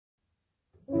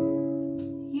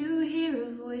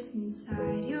voice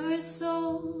inside your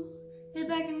soul. It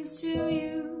beckons to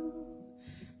you,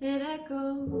 it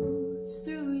echoes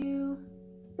through you.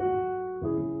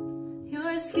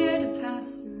 You're scared to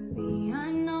pass through the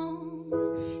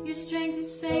unknown. Your strength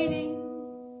is fading,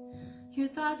 your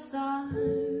thoughts are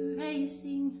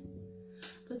racing.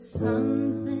 But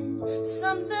something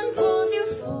pulls you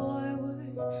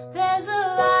forward. There's a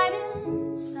light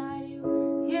inside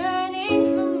you, yearning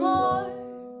for more.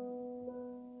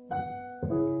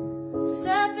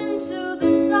 Step into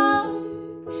the dark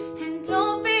and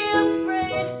don't be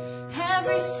afraid.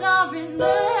 Every star in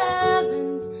the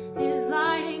heavens is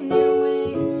lighting your way.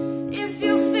 If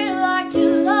you feel like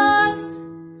you're lost,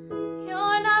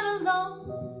 you're not alone.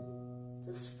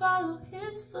 Just follow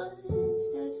his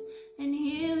footsteps and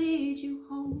he'll lead you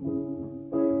home.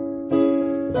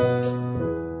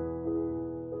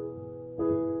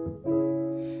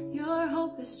 Your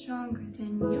hope is stronger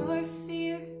than your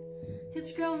fear.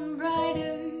 It's growing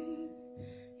brighter,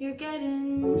 you're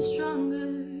getting stronger.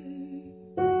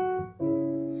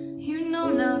 You know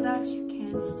now that you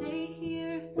can't stay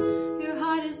here. Your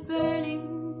heart is burning,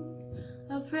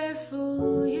 a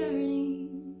prayerful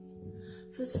yearning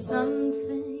for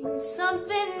something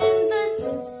in the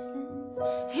distance.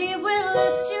 He will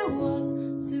lift you up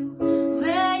to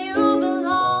where you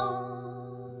belong.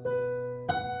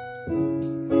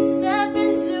 Step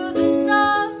into the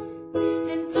dark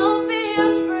and don't be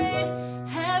afraid.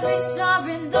 Every star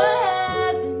in the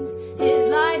heavens is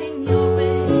lighting your